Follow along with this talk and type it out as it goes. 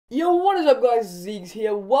Yo, what is up guys, Zeegs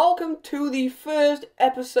here. Welcome to the first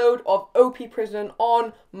episode of OP Prison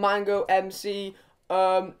on MangoMC.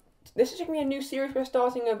 This is going to be a new series we're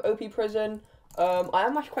starting of OP Prison. I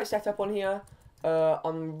am actually quite set up on here.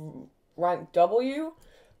 I'm rank W.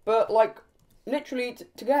 But like, literally,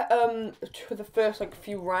 to get to the first like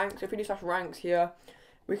few ranks, if we do /ranks here,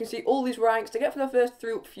 we can see all these ranks. To get for the first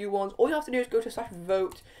few ones, all you have to do is go to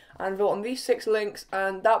 /vote and vote on these 6 links,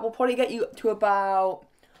 and that will probably get you to about,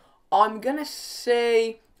 I'm gonna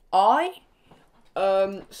say I.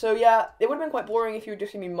 So yeah, it would have been quite boring if you would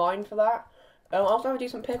just see me mine for that. I also have a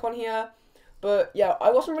decent pick on here, but yeah,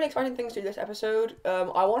 I got some really exciting things to do this episode.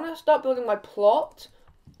 I want to start building my plot,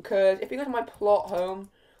 because if you go to my plot home,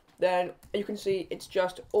 then you can see it's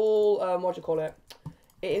just all what do you call it?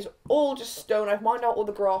 It is all just stone. I've mined out all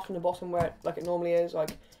the grass from the bottom where like it normally is.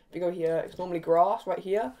 Like if you go here, it's normally grass right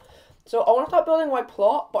here. So I want to start building my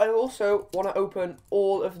plot, but I also want to open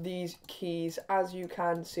all of these keys. As you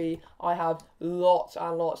can see, I have lots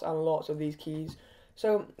and lots and lots of these keys.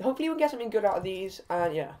 So hopefully we can get something good out of these,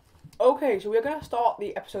 and yeah. Okay, so we're going to start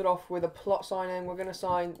the episode off with a plot signing. We're going to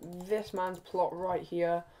sign this man's plot right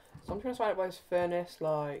here. So I'm just going to sign it by his furnace,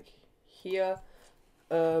 like here.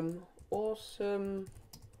 Awesome.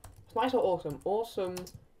 It's nice or awesome? Awesome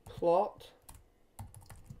plot.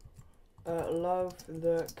 Love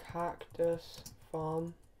the cactus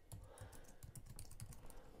farm.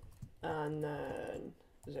 And then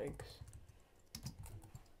Zigs.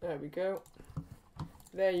 There we go.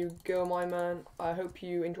 There you go, my man. I hope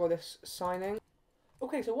you enjoy this signing.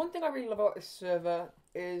 Okay, so one thing I really love about this server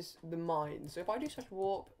is the mine. So if I do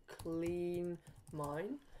 /warp clean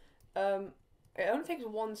mine, it only takes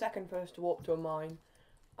 1 second for us to warp to a mine.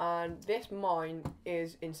 And this mine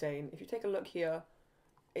is insane. If you take a look here,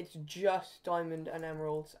 it's just diamond and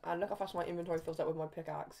emeralds, and look how fast my inventory fills up with my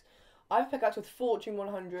pickaxe. I have a pickaxe with fortune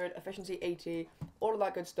 100, efficiency 80, all of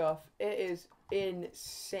that good stuff. It is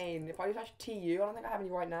insane. If I do /TU, I don't think I have any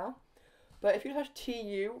right now, but if you do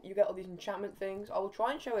 /TU, you get all these enchantment things. I will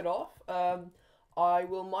try and show it off. I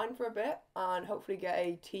will mine for a bit and hopefully get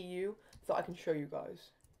a TU so that I can show you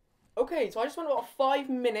guys. Okay, so I just spent about 5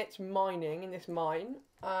 minutes mining in this mine,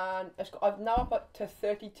 and I've now up to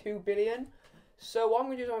 32 billion. So what I'm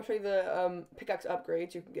going to do is I'm going to show you the pickaxe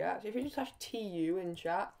upgrades you can get. So if you just /TU in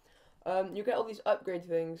chat, you get all these upgrade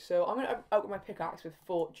things. So I'm going to upgrade my pickaxe with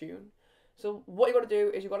fortune. So what you got to do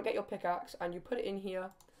is you got to get your pickaxe and you put it in here,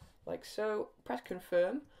 like so. Press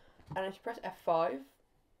confirm, and if you press F5,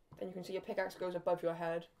 then you can see your pickaxe goes above your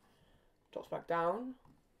head, drops back down,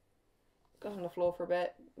 goes on the floor for a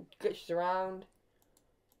bit, glitches around.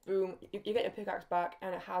 Boom, you get your pickaxe back,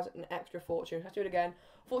 and it has an extra fortune. Let's do it again.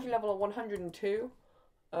 Fortune level of 102.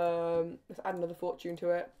 Let's add another fortune to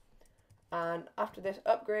it. And after this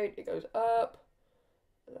upgrade, it goes up,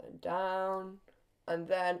 and then down. And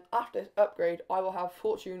then after this upgrade, I will have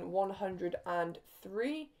fortune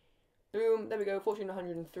 103. Boom, there we go, fortune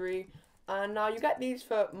 103. And now you get these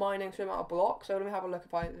for mining a certain amount of blocks. So let me have a look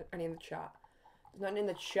if I have any in the chat. There's nothing in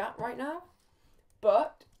the chat right now.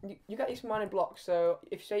 But you get these mining blocks, so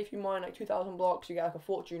if you mine like 2,000 blocks, you get like a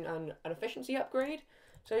fortune and an efficiency upgrade.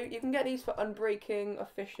 So you can get these for unbreaking,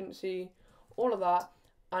 efficiency, all of that,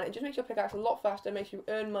 and it just makes your pickaxe a lot faster. It makes you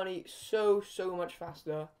earn money so much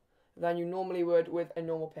faster than you normally would with a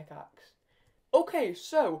normal pickaxe. Okay,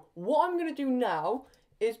 so what I'm gonna do now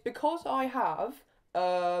is, because I have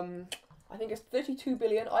I think it's 32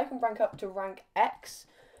 billion, I can rank up to rank X.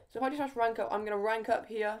 So if I just rank up, I'm gonna rank up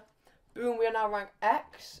here. Boom, we are now rank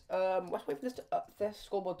X. Let's wait for this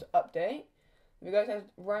scoreboard to update. If you guys have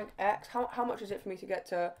rank X, how much is it for me to get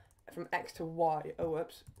from X to Y? Oh,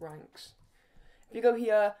 whoops, ranks. If you go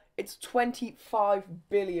here, it's 25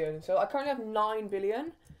 billion. So I currently have 9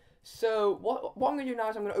 billion. So what I'm going to do now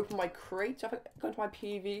is I'm going to open my crates. If I go into my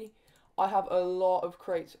PV, I have a lot of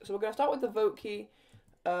crates. So we're going to start with the vote key.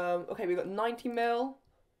 Okay, we got 90 mil.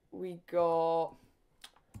 We got,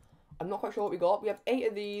 I'm not quite sure what we got. We have 8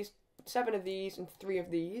 of these, 7 of these, and 3 of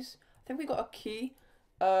these. I think we got a key.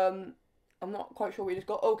 I'm not quite sure what we just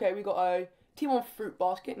got. Okay, we got a T1 fruit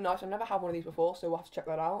basket. Nice, I've never had one of these before, so we'll have to check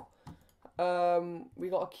that out. We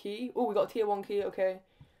got a key. Oh, we got a tier 1 key, okay.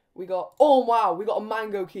 We got, oh wow, we got a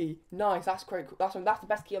mango key. Nice, that's great. That's the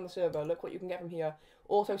best key on the server. Look what you can get from here.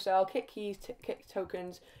 Auto sell, kick keys, kick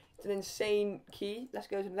tokens. It's an insane key. Let's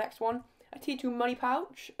go to the next one. A T2 money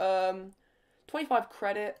pouch. 25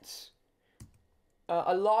 credits.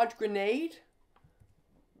 A large grenade.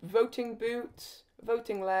 Voting boots.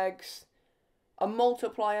 Voting legs. A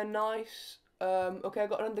multiplier, nice. Okay, I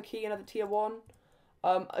got another key, another tier 1.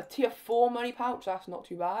 A tier 4 money pouch, that's not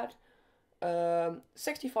too bad.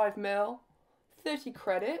 65 mil. 30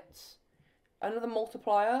 credits, another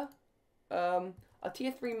multiplier, a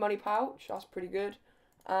tier 3 money pouch, that's pretty good,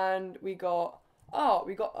 and we got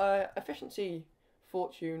efficiency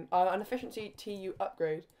fortune, an efficiency TU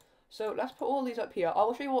upgrade. So let's put all these up here. I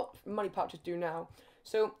will show you what money pouches do now.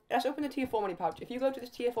 So let's open the tier 4 money pouch. If you go to this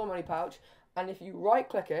tier 4 money pouch, and if you right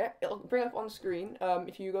click it, it'll bring up on the screen.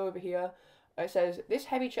 If you go over here, it says, this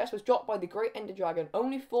heavy chest was dropped by the great Ender Dragon.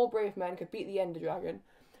 Only 4 brave men could beat the Ender Dragon.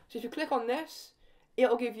 So if you click on this,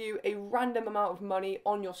 it'll give you a random amount of money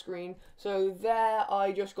on your screen. So there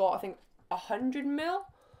I just got, I think, 100 mil.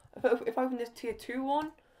 If I open this tier 2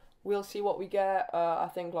 one, we'll see what we get. I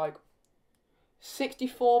think like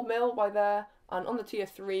 64 mil by there. And on the tier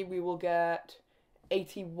 3, we will get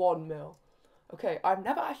 81 mil. Okay, I've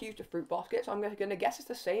never actually used a fruit basket, so I'm going to guess it's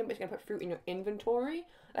the same, but it's going to put fruit in your inventory.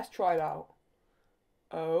 Let's try it out.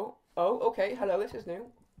 Oh, okay, hello, this is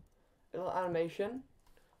new. A little animation.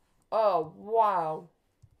 Oh, wow.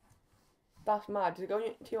 That's mad. Does it go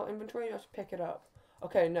into your inventory or just pick it up?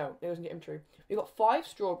 Okay, no, it doesn't get inventory. We've got 5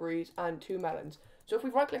 strawberries and 2 melons. So if we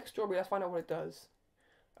right-click a strawberry, let's find out what it does.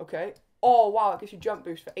 Okay. Oh, wow, it gives you jump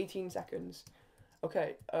boost for 18 seconds.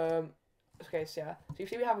 Okay, okay, so yeah. So you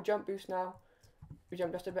see we have a jump boost now. We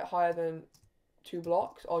jump just a bit higher than 2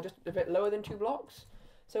 blocks, or just a bit lower than 2 blocks.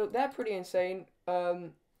 So they're pretty insane.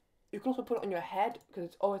 You can also put it on your head,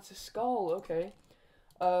 because it's a skull, okay.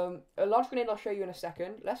 A large grenade I'll show you in a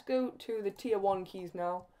second. Let's go to the tier 1 keys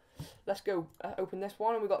now. Let's go open this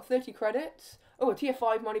one, and we've got 30 credits. Oh, a tier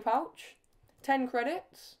 5 money pouch. 10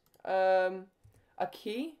 credits. A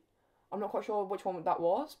key. I'm not quite sure which one that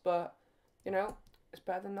was, but, you know, it's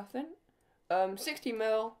better than nothing. 60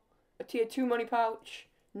 mil. A tier 2 money pouch.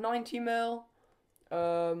 90 mil.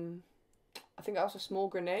 I think that was a small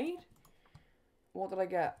grenade. What did I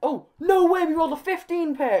get? Oh, no way, we rolled a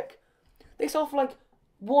 15 pick. They sell for like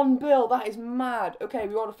 1 bill. That is mad. Okay,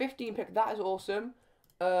 we rolled a 15 pick. That is awesome.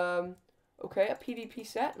 Okay, a PvP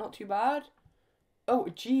set. Not too bad. Oh, a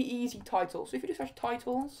G-Easy title. So if you just search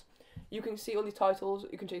titles, you can see all these titles.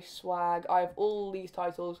 You can see swag. I have all these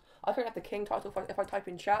titles. I think I have the King title. If I type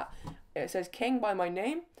in chat, it says King by my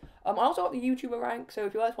name. I also got the YouTuber rank. So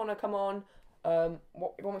if you guys want to come on, if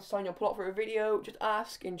you want me to sign your plot for a video, just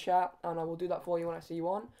ask in chat, and I will do that for you when I see you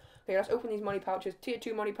on. Okay, let's open these money pouches. Tier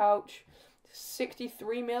 2 money pouch.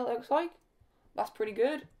 63 mil, it looks like. That's pretty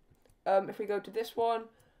good. If we go to this one,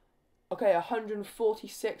 okay,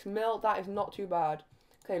 146 mil. That is not too bad.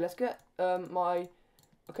 Okay, let's get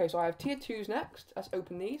okay, so I have tier 2s next. Let's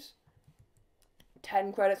open these.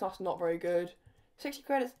 10 credits, that's not very good. 60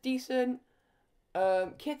 credits, decent.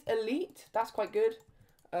 Kit Elite, that's quite good.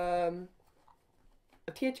 A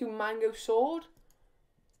tier 2 Mango Sword.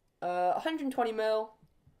 120 mil.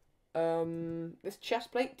 This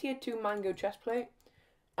chest plate, tier 2 Mango chest plate.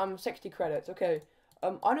 60 credits, okay.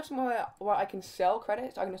 I know somewhere where I can sell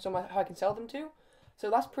credits. I know somewhere how I can sell them to. So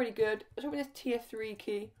that's pretty good. Let's open this tier 3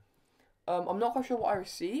 key. I'm not quite sure what I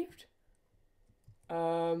received.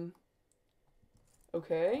 Okay.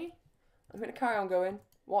 I'm going to carry on going.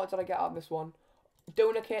 What did I get out of this one?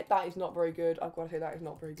 Donor kit, that is not very good. I've got to say that is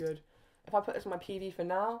not very good. If I put this on my PV for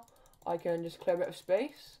now, I can just clear a bit of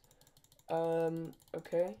space.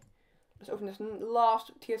 Okay. Let's open this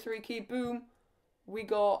last tier 3 key. Boom. We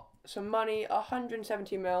got some money,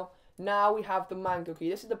 170 mil. Now we have the mango key.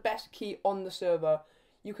 This is the best key on the server.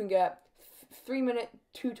 You can get 3 minute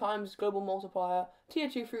 2 times global multiplier, tier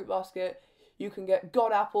 2 fruit basket. You can get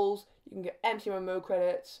god apples. You can get MCMMO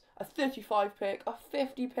credits, a 35 pick, a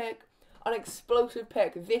 50 pick, an explosive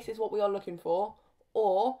pick. This is what we are looking for.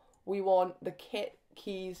 Or we want the kit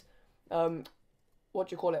keys. What do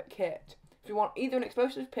you call it? Kit. If you want either an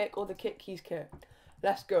explosive pick or the kit keys kit.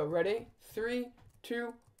 Let's go. Ready? 3,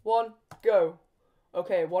 2, 1, go.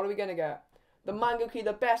 Okay, what are we gonna get? The mango key,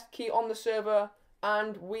 the best key on the server,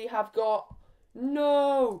 and we have got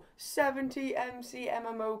 70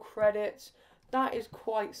 MCMMO credits. That is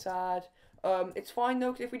quite sad. It's fine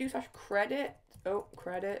though, because if we do slash credit,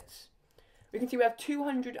 credits, we can see we have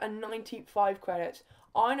 295 credits.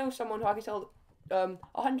 I know someone who I can sell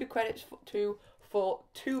 100 credits for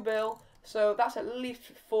 2 bill, so that's at least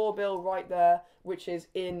 4 bill right there, which is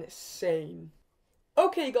insane.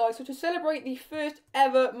 Okay guys, so to celebrate the first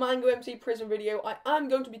ever MangoMC prison video, I am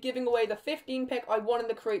going to be giving away the 15 pick I won in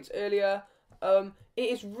the crates earlier. It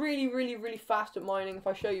is really fast at mining. If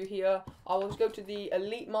I show you here, I will just go to the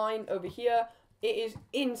elite mine over here. It is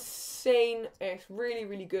insane. It's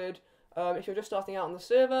really good if you're just starting out on the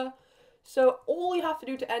server. So all you have to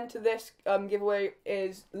do to enter this giveaway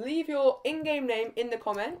is leave your in-game name in the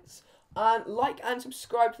comments, and like and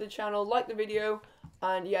subscribe to the channel, like the video,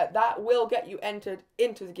 And yeah, that will get you entered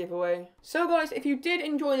into the giveaway. So guys, if you did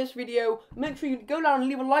enjoy this video, make sure you go down and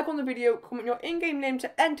leave a like on the video, comment your in-game name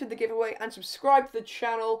to enter the giveaway, and subscribe to the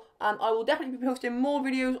channel. And I will definitely be posting more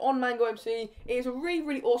videos on MangoMC. It is a really,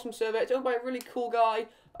 really awesome server. It's owned by a really cool guy.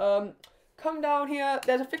 Come down here.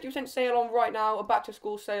 There's a 50% sale on right now, a back to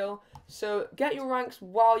school sale. So get your ranks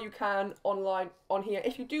while you can online on here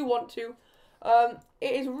if you do want to.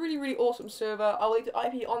 It is a really, really awesome server. I will leave the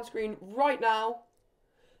IP on screen right now.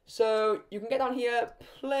 So you can get down here,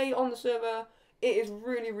 play on the server. It is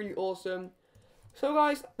really, really awesome. So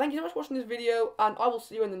guys, thank you so much for watching this video, and I will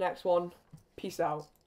see you in the next one. Peace out.